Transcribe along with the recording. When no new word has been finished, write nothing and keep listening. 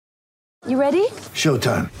You ready?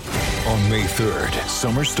 Showtime. On May 3rd,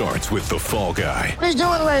 summer starts with The Fall Guy. Let's do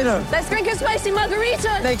it later. Let's drink a spicy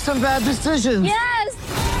margarita. Make some bad decisions. Yes!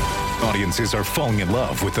 Audiences are falling in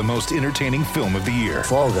love with the most entertaining film of the year.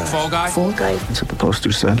 Fall Guy. Fall Guy? Fall Guy. That's what the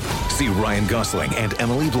poster said. See Ryan Gosling and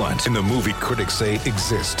Emily Blunt in the movie critics say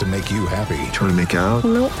exists to make you happy. Trying to make it out?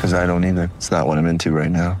 Nope. Because I don't either. It's not what I'm into right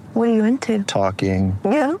now. What are you into? Talking.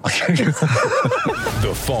 Yeah.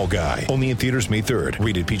 The Fall Guy. Only in theaters May 3rd.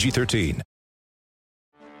 Rated PG-13.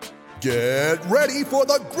 Get ready for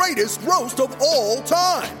the greatest roast of all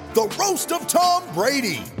time. The Roast of Tom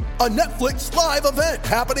Brady. A Netflix live event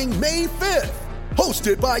happening May 5th.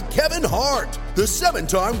 Hosted by Kevin Hart. The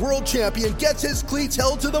 7-time world champion gets his cleats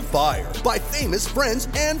held to the fire by famous friends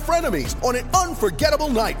and frenemies on an unforgettable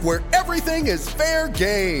night where everything is fair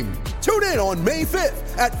game. Tune in on May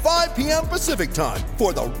 5th at 5 p.m. Pacific time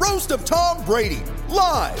for the Roast of Tom Brady.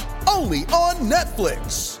 Live only on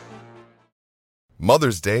Netflix.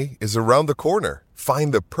 Mother's Day is around the corner.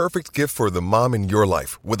 Find the perfect gift for the mom in your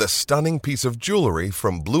life with a stunning piece of jewelry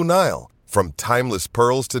from Blue Nile. From timeless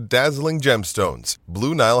pearls to dazzling gemstones,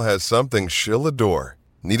 Blue Nile has something she'll adore.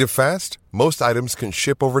 Need it fast? Most items can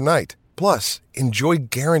ship overnight. Plus, enjoy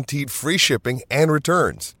guaranteed free shipping and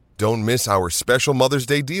returns. Don't miss our special Mother's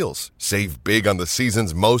Day deals. Save big on the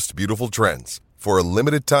season's most beautiful trends. For a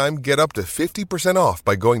limited time, get up to 50% off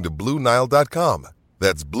by going to BlueNile.com.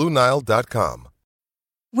 That's BlueNile.com.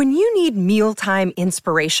 When you need mealtime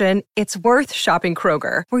inspiration, it's worth shopping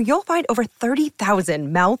Kroger, where you'll find over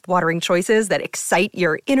 30,000 mouth-watering choices that excite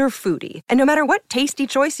your inner foodie. And no matter what tasty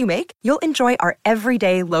choice you make, you'll enjoy our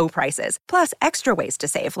everyday low prices, plus extra ways to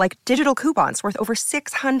save, like digital coupons worth over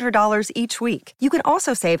 $600 each week. You can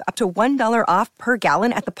also save up to $1 off per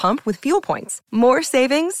gallon at the pump with fuel points. More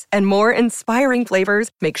savings and more inspiring flavors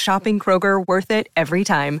make shopping Kroger worth it every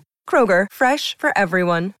time. Kroger, fresh for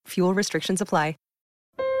everyone. Fuel restrictions apply.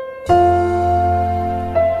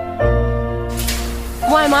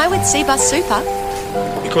 Why am I with Seabus Super?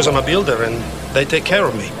 Because I'm a builder and they take care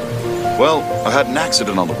of me. Well, I had an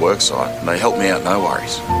accident on the work site and they helped me out, no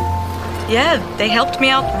worries. Yeah, they helped me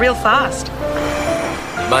out real fast.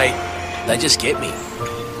 Mate, they just get me.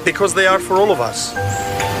 Because they are for all of us.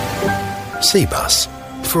 Seabus,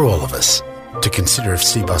 for all of us. To consider if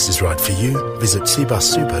Seabus is right for you, visit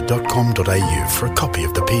cbussuper.com.au for a copy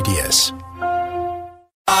of the PDS.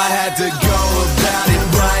 I had to go about it,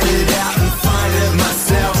 write it out and find it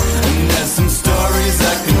myself. And there's some stories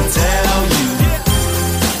I can tell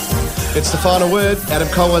you. It's the final word. Adam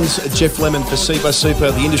Collins, Jeff Lemon for Seabus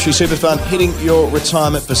Super, the industry super fund, hitting your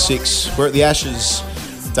retirement for 6. We're at the Ashes,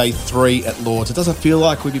 day 3 at Lords. It doesn't feel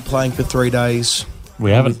like we've been playing for 3 days.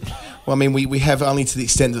 We haven't. Well, I mean, we have only to the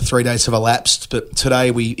extent that 3 days have elapsed, but today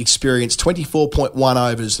we experienced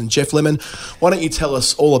 24.1 overs. And Jeff Lemon, why don't you tell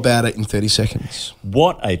us all about it in 30 seconds?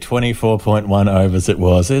 What a 24.1 overs it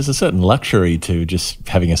was. There's a certain luxury to just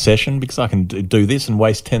having a session because I can do this and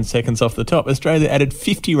waste 10 seconds off the top. Australia added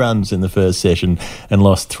 50 runs in the first session and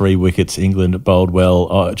lost 3 wickets. England bowled well.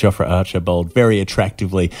 Jofra Archer bowled very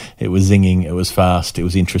attractively. It was zinging, it was fast, it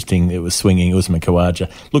was interesting, it was swinging. Usman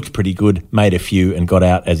Khawaja looked pretty good, made a few and got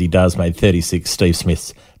out as he does. Made 36. Steve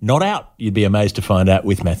Smith's not out, you'd be amazed to find out,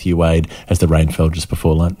 with Matthew Wade as the rain fell just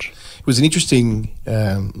before lunch. It was an interesting,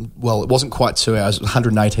 it wasn't quite 2 hours,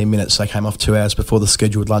 118 minutes. They came off 2 hours before the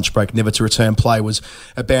scheduled lunch break. Never to return play was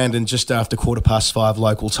abandoned just after 5:15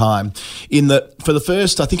 local time. For the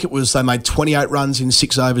first, I think it was, they made 28 runs in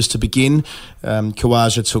 6 overs to begin.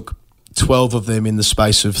 Khawaja took 12 of them in the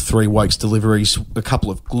space of 3 Woakes deliveries, a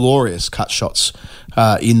couple of glorious cut shots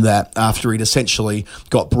in that after he'd essentially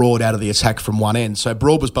got Broad out of the attack from one end. So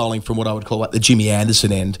Broad was bowling from what I would call like the Jimmy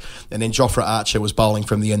Anderson end, and then Jofra Archer was bowling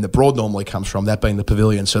from the end that Broad normally comes from, that being the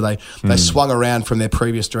pavilion. So they swung around from their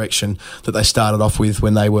previous direction that they started off with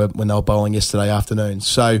when they were bowling yesterday afternoon.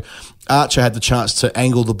 So Archer had the chance to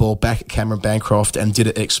angle the ball back at Cameron Bancroft and did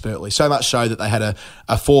it expertly. So much so that they had a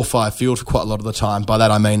 4-5 field for quite a lot of the time. By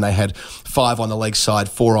that I mean they had 5 on the leg side,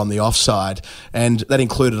 4 on the offside. And that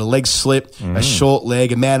included a leg slip, a short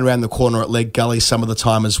leg, a man around the corner at leg gully some of the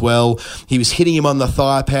time as well. He was hitting him on the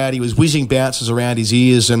thigh pad. He was whizzing bounces around his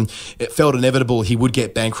ears, and it felt inevitable he would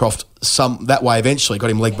get Bancroft that way eventually, got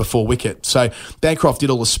him leg before wicket. So Bancroft did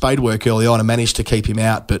all the spade work early on and managed to keep him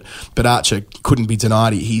out, but Archer couldn't be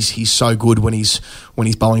denied. He's so good when he's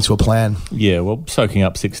bowling to a plan. Yeah, well, soaking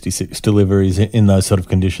up 66 deliveries in those sort of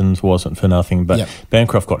conditions wasn't for nothing, but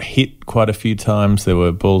Bancroft got hit quite a few times. There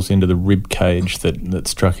were balls into the rib cage that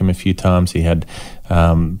struck him a few times. He had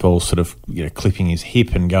ball sort of clipping his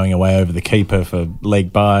hip and going away over the keeper for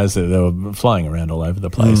leg byes. They were flying around all over the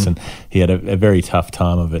place, and he had a very tough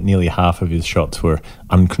time of it. Nearly half of his shots were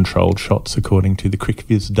uncontrolled shots, according to the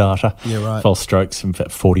CricViz data. Yeah, right. False strokes, in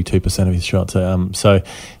fact, 42% of his shots. So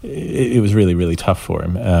it was really, really tough for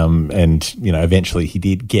him. And eventually he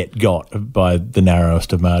did get got by the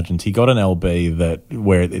narrowest of margins. He got an LB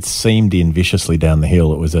where it seemed in viciously down the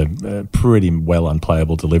hill. It was a pretty well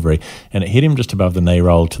unplayable delivery, and it hit him just above the knee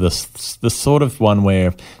roll to the sort of one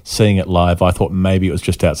where, seeing it live, I thought maybe it was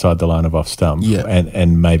just outside the line of off stump,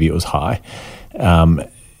 and maybe it was high.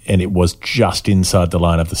 And it was just inside the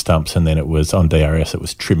line of the stumps, and then it was on DRS, it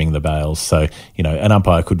was trimming the bails. So, an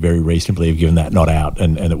umpire could very reasonably have given that not out,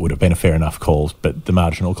 and it would have been a fair enough call, but the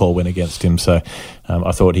marginal call went against him. So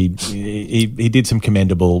I thought he did some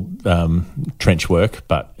commendable trench work,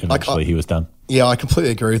 but eventually he was done. Yeah, I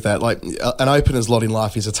completely agree with that. Like, an opener's lot in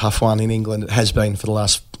life is a tough one in England. It has been for the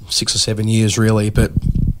last 6 or 7 years, really, but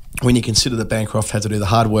when you consider that Bancroft had to do the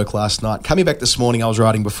hard work last night. Coming back this morning, I was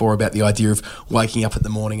writing before about the idea of waking up in the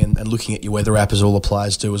morning and looking at your weather app, as all the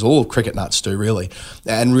players do, as all cricket nuts do, really,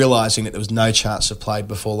 and realising that there was no chance of play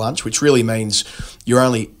before lunch, which really means your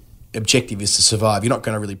only objective is to survive. You're not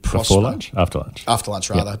going to really prosper. Before lunch? After lunch. After lunch,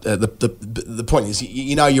 rather. Yeah. The point is,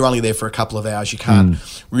 you're only there for a couple of hours. You can't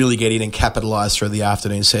really get in and capitalise through the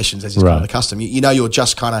afternoon sessions, as is kind of the custom. You're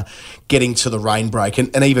just kind of getting to the rain break.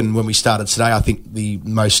 And even when we started today, I think the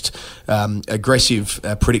most aggressive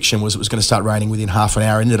prediction was it was going to start raining within half an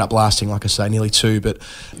hour. It ended up lasting, like I say, nearly 2. But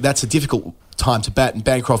that's a difficult time to bat, and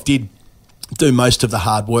Bancroft did do most of the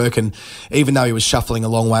hard work, and even though he was shuffling a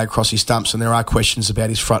long way across his stumps, and there are questions about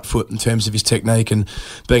his front foot in terms of his technique and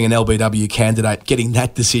being an LBW candidate, getting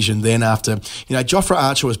that decision then after, Jofra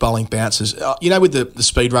Archer was bowling bounces. With the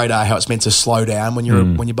speed radar, how it's meant to slow down when you're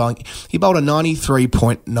bowling. He bowled a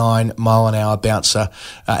 93.9 mile an hour bouncer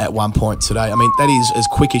at one point today. I mean, that is as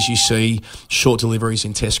quick as you see short deliveries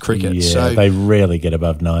in Test cricket. Yeah, so they rarely get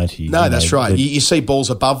above 90. No, that's right. You see balls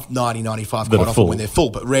above 90, 95 quite often when they're full,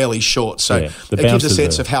 but rarely short. So it gives a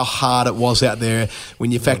sense of how hard it was out there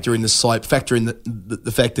when you factor in the slope, factor in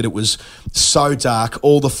the fact that it was so dark,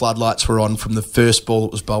 all the floodlights were on from the first ball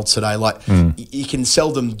that was bowled today. You can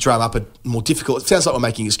seldom drum up a more difficult... It sounds like we're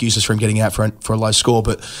making excuses for him getting out for a low score,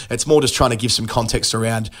 but it's more just trying to give some context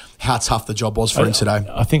around how tough the job was for him today.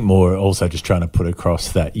 I think more also just trying to put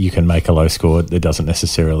across that you can make a low score that doesn't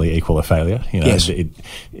necessarily equal a failure. Yes.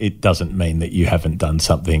 It doesn't mean that you haven't done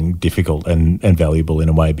something difficult and valuable in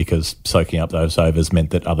a way, because soaking up those overs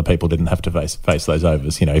meant that other people didn't have to face those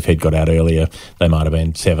overs. If he'd got out earlier, they might have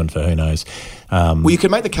been 7 for who knows. Well, you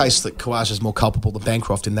can make the case that Khawaja's more culpable than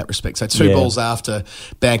Bancroft in that respect. So 2 balls after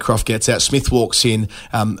Bancroft gets out, Smith walks in,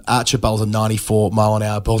 Archer bowls a 94 mile an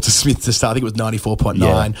hour ball to Smith to start. I think it was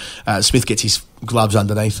 94.9. Smith gets his gloves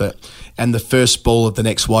underneath it, and the first ball of the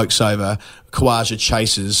next Wokes over, Khawaja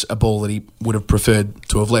chases a ball that he would have preferred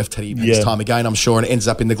to have left had he had his time again, I'm sure, and it ends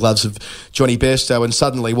up in the gloves of Johnny Bairstow, and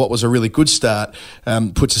suddenly what was a really good start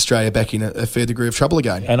puts Australia back in a fair degree of trouble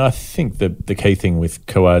again. And I think the key thing with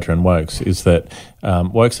Khawaja and Wokes is that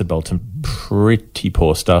Wokes had bowled some pretty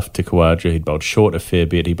poor stuff to Khawaja. He'd bowled short a fair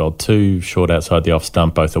bit. He bowled 2 short outside the off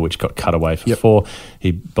stump, both of which got cut away for 4.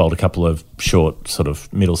 He bowled a couple of short sort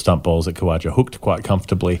of middle stump balls that Khawaja hooked quite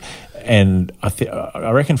comfortably. And I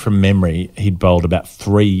reckon from memory he'd bowled about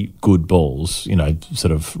 3 good balls,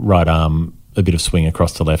 sort of right arm, a bit of swing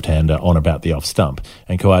across the left-hander on about the off stump.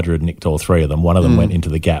 And Khawaja had nicked all 3 of them. One of them went into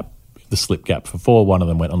the gap, the slip gap for 4. One of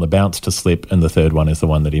them went on the bounce to slip, and the third one is the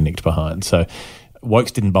one that he nicked behind. So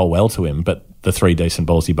Wokes didn't bowl well to him, but the 3 decent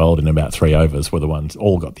balls he bowled in about 3 overs were the ones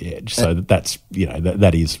all got the edge. So that's,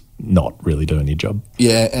 that is not really doing your job.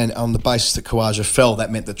 Yeah, and on the basis that Khawaja fell,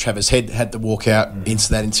 that meant that Travis Head had to walk out into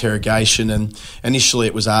that interrogation, and initially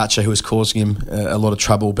it was Archer who was causing him a lot of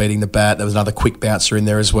trouble beating the bat. There was another quick bouncer in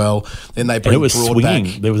there as well. Then they bring Broad swinging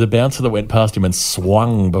back. There was a bouncer that went past him and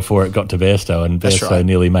swung before it got to Bairstow, and Bairstow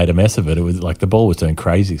nearly made a mess of it. It was like the ball was doing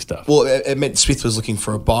crazy stuff. Well, it meant Smith was looking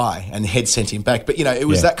for a bye, and Head sent him back. But, it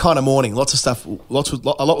was that kind of morning. Lots of stuff, a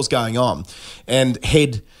lot was going on. And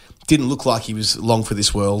Head didn't look like he was long for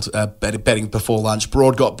this world, batting before lunch.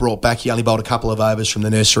 Broad got brought back. He only bowled a couple of overs from the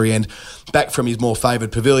nursery end, back from his more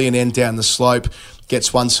favoured pavilion end down the slope,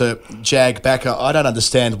 gets one to Jag back. I don't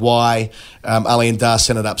understand why Ali Ndar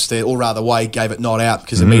sent it upstairs, or rather why he gave it not out,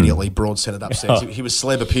 because immediately Broad sent it upstairs. He was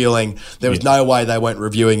celeb appealing. There was no way they weren't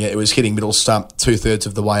reviewing it. It was hitting middle stump 2/3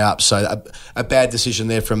 of the way up. So a bad decision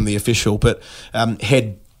there from the official. But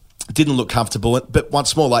Head didn't look comfortable. But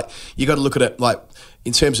once more, you got to look at it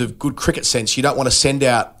in terms of good cricket sense, you don't want to send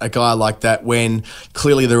out a guy like that when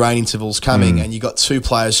clearly the rain interval's coming and you got two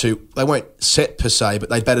players who, they weren't set per se, but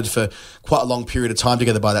they batted for quite a long period of time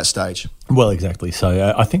together by that stage. Well, exactly.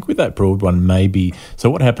 So I think with that Broad one, maybe... So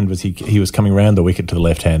what happened was he was coming around the wicket to the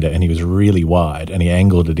left-hander and he was really wide and he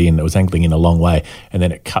angled it in. It was angling in a long way and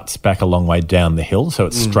then it cuts back a long way down the hill. So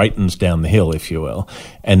it straightens down the hill, if you will,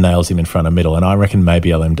 and nails him in front of middle. And I reckon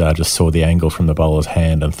maybe Alim Dar just saw the angle from the bowler's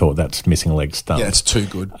hand and thought that's missing leg stump. Yeah, it's too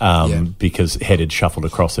good. Because head had shuffled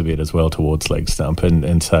across a bit as well towards leg stump.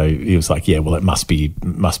 And so he was like, yeah, well, it must be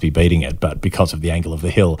beating it. But because of the angle of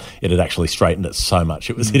the hill, it had actually straightened it so much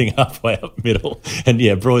it was hitting halfway up middle. And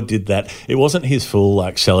yeah, Broad did that. It wasn't his full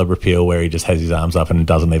like celebratory appeal where he just has his arms up and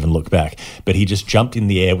doesn't even look back, but he just jumped in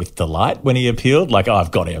the air with delight when he appealed, like, oh,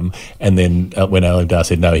 I've got him. And then when Alim Dar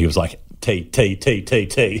said no, he was like, T,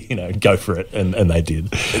 go for it, and they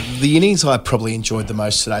did. The innings I probably enjoyed the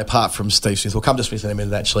most today, apart from Steve Smith, we'll come to Smith in a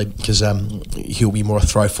minute actually, because he'll be more a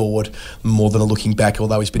throw forward more than a looking back,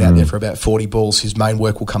 although he's been out there for about 40 balls. His main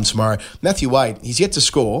work will come tomorrow. Matthew Wade, he's yet to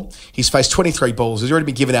score. He's faced 23 balls. He's already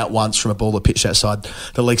been given out once from a ball that pitched outside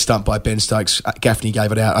the leg stump by Ben Stokes. Gaffney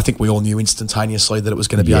gave it out. I think we all knew instantaneously that it was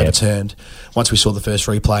going to be overturned once we saw the first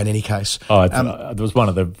replay in any case. There was one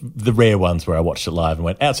of the rare ones where I watched it live and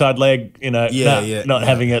went, outside leg, not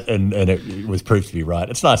having it, and it was proved to be right.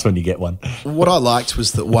 It's nice when you get one. What I liked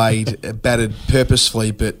was that Wade batted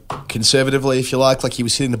purposefully but conservatively, if you like he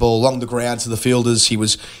was hitting the ball along the ground to the fielders. He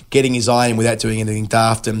was getting his eye in without doing anything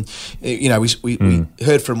daft. And, we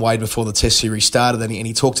heard from Wade before the Test series started, and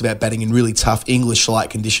he talked about batting in really tough English-like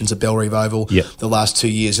conditions at Bellerive Oval the last 2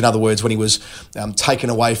 years. In other words, when he was taken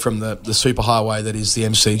away from the superhighway that is the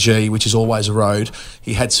MCG, which is always a road,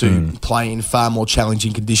 he had to play in far more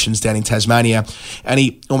challenging conditions down in Tasmania, and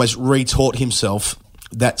he almost retaught himself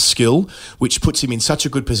that skill, which puts him in such a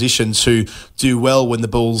good position to do well when the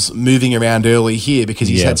ball's moving around early here, because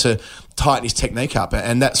he's had to tighten his technique up,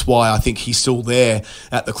 and that's why I think he's still there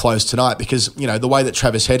at the close tonight, because the way that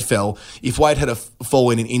Travis Head fell, if Wade had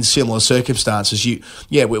fallen in similar circumstances, you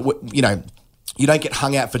don't get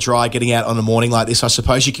hung out for dry getting out on a morning like this. I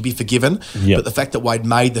suppose you could be forgiven, but the fact that Wade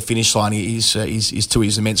made the finish line is to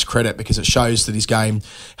his immense credit, because it shows that his game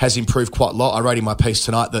has improved quite a lot. I wrote in my piece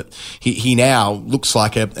tonight that he now looks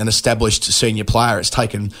like an established senior player. It's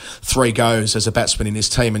taken 3 goes as a batsman in this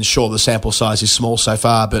team, and sure, the sample size is small so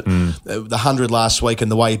far, but the 100 last week and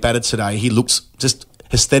the way he batted today, he looks just...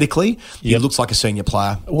 aesthetically, he looks like a senior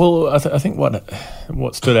player. Well, I think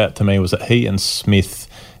what stood out to me was that he and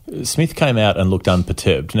Smith came out and looked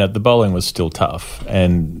unperturbed. Now, the bowling was still tough,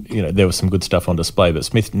 and there was some good stuff on display, but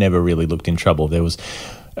Smith never really looked in trouble. There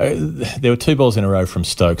were 2 balls in a row from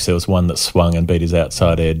Stokes. There was one that swung and beat his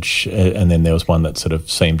outside edge, and then there was one that sort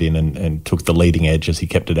of seamed in and took the leading edge as he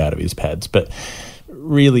kept it out of his pads. But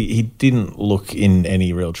really, he didn't look in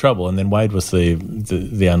any real trouble. And then Wade was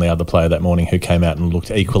the only other player that morning who came out and looked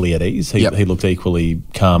equally at ease. He looked equally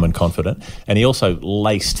calm and confident. And he also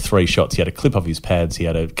laced 3 shots. He had a clip off his pads, he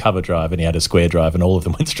had a cover drive, and he had a square drive, and all of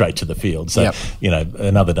them went straight to the field. So,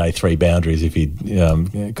 another day, 3 boundaries if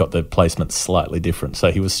he'd got the placement slightly different.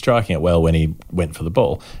 So he was striking it well when he went for the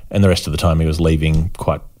ball. And the rest of the time he was leaving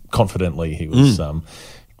quite confidently. He was...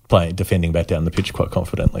 defending back down the pitch quite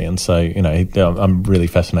confidently, and so I'm really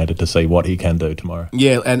fascinated to see what he can do tomorrow.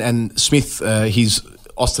 Yeah, and Smith, his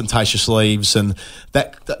ostentatious leaves, and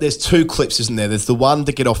that there's 2 clips, isn't there? There's the one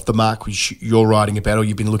to get off the mark, which you're writing about or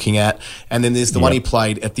you've been looking at, and then there's the one he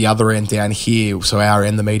played at the other end down here, so our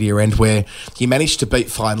end, the media end, where he managed to beat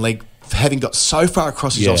fine leg, having got so far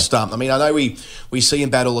across his off stump. I mean, I know we see him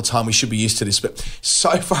bat all the time. We should be used to this, but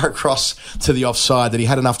so far across to the offside that he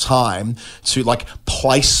had enough time to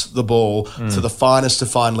place the ball to the finest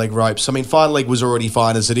of fine leg ropes. I mean, fine leg was already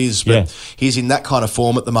fine as it is, but he's in that kind of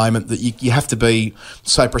form at the moment that you have to be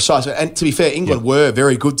so precise. And to be fair, England were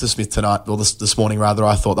very good to Smith tonight, or this morning rather.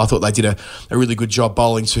 I thought they did a really good job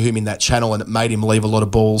bowling to him in that channel, and it made him leave a lot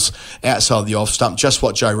of balls outside the off stump. Just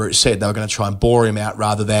what Joe Root said, they were going to try and bore him out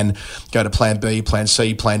rather than go to plan B, plan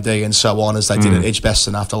C, plan D, and so on, as they did at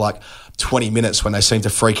Edgbaston after 20 minutes when they seemed to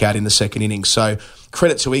freak out in the second innings. So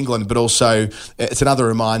credit to England, but also it's another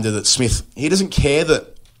reminder that Smith, he doesn't care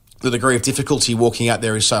that the degree of difficulty walking out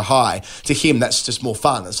there is so high. To him, that's just more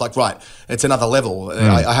fun. It's like, right, it's another level.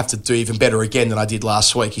 I have to do even better again than I did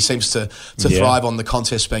last week. He seems to thrive on the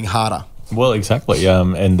contest being harder. Well, exactly.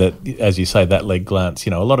 And that, as you say, that leg glance,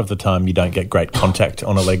 a lot of the time you don't get great contact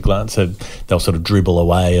on a leg glance, so they'll sort of dribble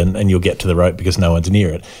away and you'll get to the rope because no one's near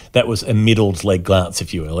it. That was a middled leg glance,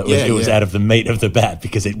 if you will. It was out of the meat of the bat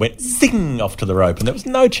because it went zing off to the rope and there was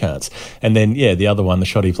no chance. And then, the other one, the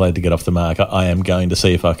shot he played to get off the mark, I am going to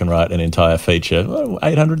see if I can write an entire feature,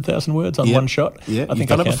 800,000 words on one shot. Yeah, I think you've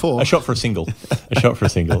done it before. A shot for a single.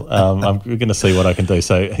 I'm going to see what I can do.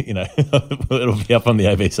 So, it'll be up on the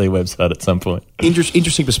ABC website at some point.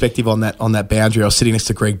 Interesting perspective on that boundary. I was sitting next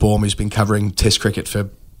to Greg Baum, who's been covering Test cricket for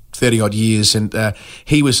 30-odd years, and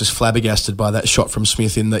he was just flabbergasted by that shot from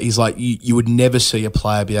Smith in that he's like, you would never see a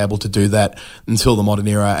player be able to do that until the modern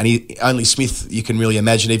era, and only Smith, you can really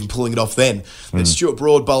imagine even pulling it off then. But Stuart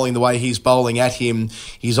Broad bowling the way he's bowling at him,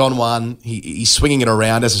 he's on one, he's swinging it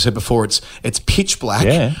around. As I said before, it's pitch black.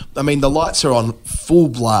 Yeah. I mean, the lights are on full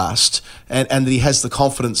blast, and he has the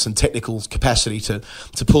confidence and technical capacity to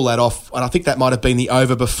pull that off, and I think that might have been the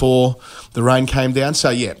over before the rain came down.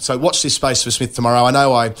 So watch this space for Smith tomorrow. I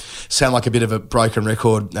know I sound like a bit of a broken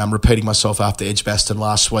record, repeating myself after Edgbaston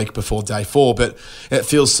last week before day 4, but it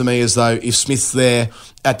feels to me as though if Smith's there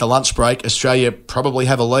at the lunch break, Australia probably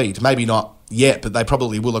have a lead. Maybe not yet, but they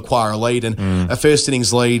probably will acquire a lead, and a first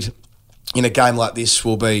innings lead in a game like this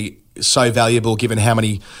will be so valuable given how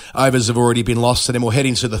many overs have already been lost, and then we'll head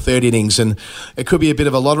into the third innings, and it could be a bit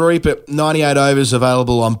of a lottery, but 98 overs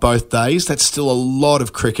available on both days. That's still a lot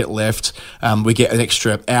of cricket left. We get an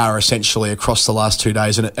extra hour essentially across the last 2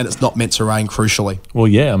 days, and it's not meant to rain, crucially. Well,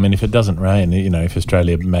 yeah, I mean, if it doesn't rain, if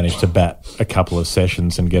Australia manage to bat a couple of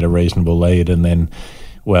sessions and get a reasonable lead, and then,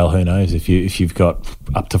 well, who knows, if you've got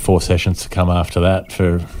up to 4 sessions to come after that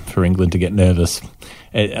for England to get nervous.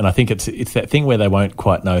 And I think it's that thing where they won't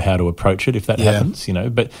quite know how to approach it if that happens,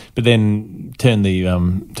 But then turn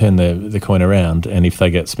the coin around, and if they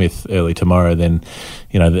get Smith early tomorrow, then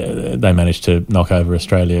they manage to knock over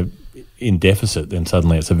Australia in deficit. Then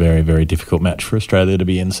suddenly it's a very, very difficult match for Australia to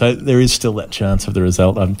be in. So there is still that chance of the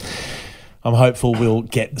result. I'm hopeful we'll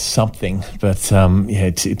get something, but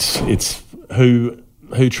it's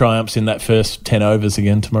who triumphs in that first 10 overs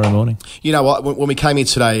again tomorrow morning? You know what? When we came here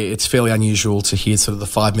today, it's fairly unusual to hear sort of the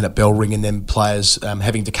 5-minute bell ring and then players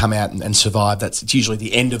having to come out and survive. It's usually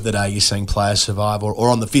the end of the day you're seeing players survive, or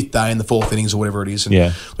on the 5th day in the 4th innings or whatever it is.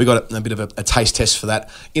 And we got a bit of a taste test for that.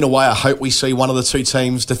 In a way, I hope we see one of the two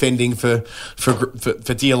teams defending for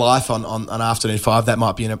dear life on afternoon 5. That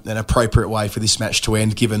might be an appropriate way for this match to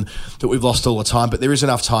end, given that we've lost all the time. But there is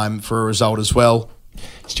enough time for a result as well.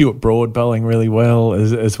 Stuart Broad bowling really well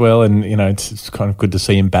as well, and it's kind of good to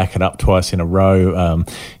see him back it up twice in a row.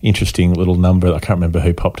 Interesting little number, I can't remember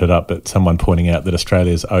who popped it up, but someone pointing out that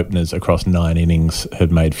Australia's openers across 9 innings had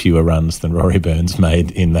made fewer runs than Rory Burns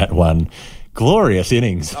made in that one glorious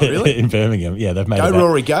innings in Birmingham. Yeah, they've made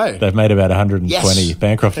Rory, go. They've made about 120. Yes.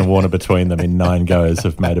 Bancroft and Warner between them in 9 goes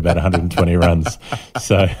have made about 120 runs.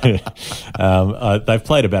 So they've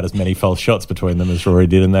played about as many false shots between them as Rory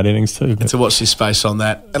did in that innings too. And to watch this space on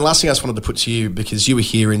that. And last thing I just wanted to put to you, because you were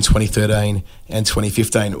here in 2013 and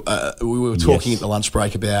 2015, we were talking at the lunch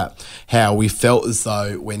break about how we felt as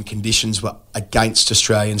though when conditions were against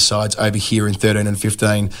Australian sides over here in 13 and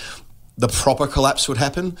 15, the proper collapse would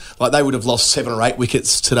happen. Like they would have lost 7 or 8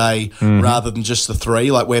 wickets today rather than just the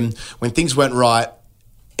 3. Like when things went right,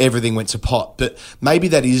 everything went to pot. But maybe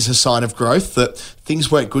that is a sign of growth, that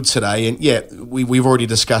things weren't good today. And we've already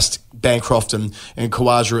discussed Bancroft and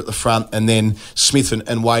Khawaja at the front, and then Smith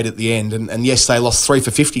and Wade at the end. And yes, they lost 3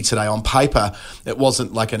 for 50 today. On paper, it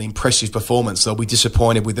wasn't like an impressive performance. They'll be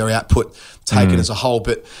disappointed with their output taken as a whole.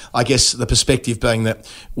 But I guess the perspective being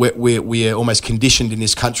that we're almost conditioned in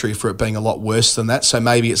this country for it being a lot worse than that. So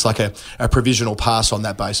maybe it's like a provisional pass on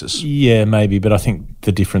that basis. Yeah, maybe. But I think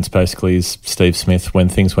the difference basically is Steve Smith. When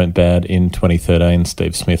things went bad in 2013,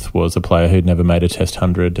 Steve Smith was a player who'd never made a Test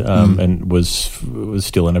 100 and was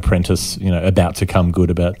still an apprentice, about to come good,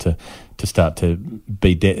 about to start to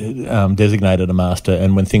be designated a master.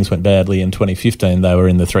 And when things went badly in 2015, they were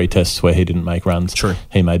in the 3 tests where he didn't make runs. True.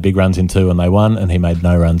 He made big runs in 2 and they won, and he made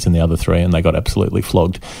no runs in the other 3 and they got absolutely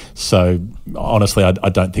flogged. So honestly, I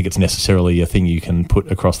don't think it's necessarily a thing you can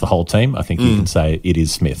put across the whole team. I think you can say it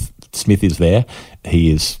is Smith. Smith is there.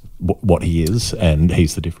 He is what he is, and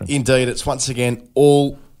he's the difference. Indeed, it's once again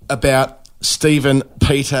all about Stephen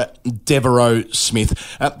Peter Devereaux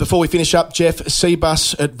Smith. Before we finish up, Jeff,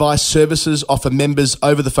 Cbus Advice Services offer members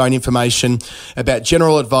over-the-phone information about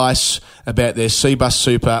general advice about their Cbus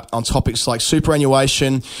Super on topics like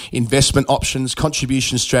superannuation, investment options,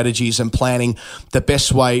 contribution strategies and planning the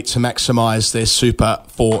best way to maximise their super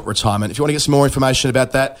for retirement. If you want to get some more information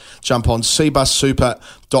about that, jump on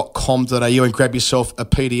cbussuper.com.au and grab yourself a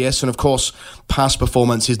PDS. And of course, past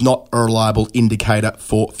performance is not a reliable indicator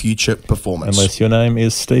for future performance. Unless your name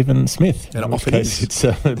is Stephen Smith. And in which case it's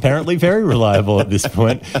apparently very reliable at this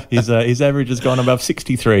point. His average has gone above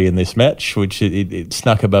 63 in this match, which it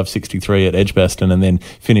snuck above 63 at Edgbaston and then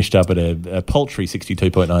finished up at a paltry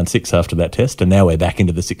 62.96 after that test, and now we're back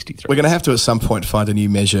into the 63. We're going to have to at some point find a new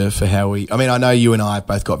measure for how we... I mean, I know you and I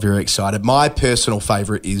both got very excited. My personal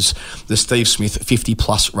favourite is the Steve Smith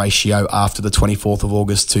 50-plus ratio after the 24th of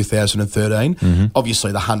August 2013. Mm-hmm.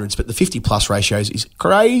 Obviously the hundreds, but the 50-plus ratios is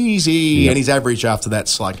crazy, Yep. and his average after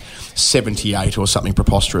that's like 78 or something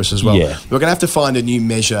preposterous as well. Yeah. We're going to have to find a new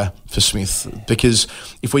measure for Smith, because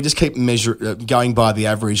if we just keep going by the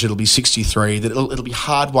average, it'll be 63. That it'll be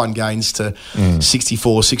hard-won gains to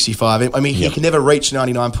 64, 65. I mean, he can never reach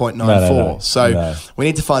 99.94. No. So we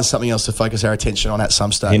need to find something else to focus our attention on at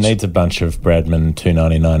some stage. He needs a bunch of Bradman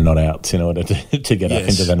 299 not outs in order to get up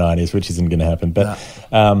into the 90s, which isn't going to happen. But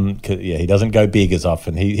he doesn't go big as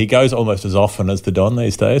often. He goes almost as often as the Don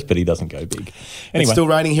these days, but he doesn't go big. Anyway. It's still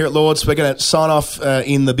raining here at Lords. We're going to sign off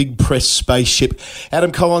in the big press spaceship.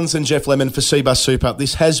 Adam Collins and Jeff Lemon for Cbus Super.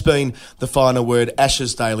 This has been the final word.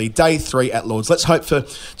 Ashes Daily, day 3 at Lords. Let's hope for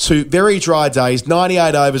 2 very dry days,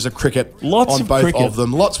 98 overs of cricket. Lots on of both cricket. of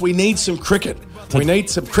them. We need some cricket. We need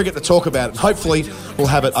some cricket to talk about. And hopefully we'll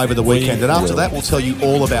have it over the weekend. And after that, we'll tell you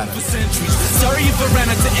all about it. Sorry if I ran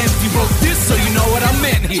out to empty, wrote this so you know what I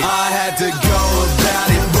meant here. I had to go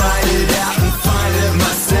about it, write it out and find it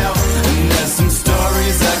myself. And there's some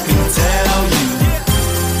stories I can tell you.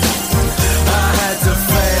 I had to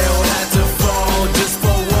fail, had to fall just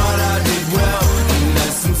for what I did well. And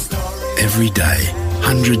there's some stories. Every day,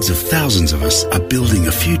 hundreds of thousands of us are building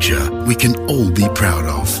a future we can all be proud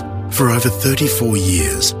of. For over 34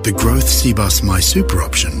 years, the Growth Cbus My Super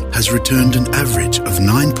option has returned an average of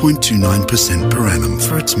 9.29% per annum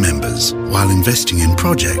for its members, while investing in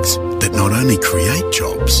projects that not only create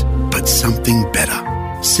jobs, but something better.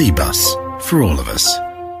 Cbus, for all of us.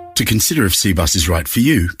 To consider if Cbus is right for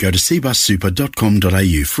you, go to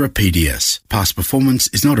cbussuper.com.au for a PDS. Past performance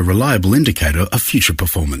is not a reliable indicator of future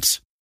performance.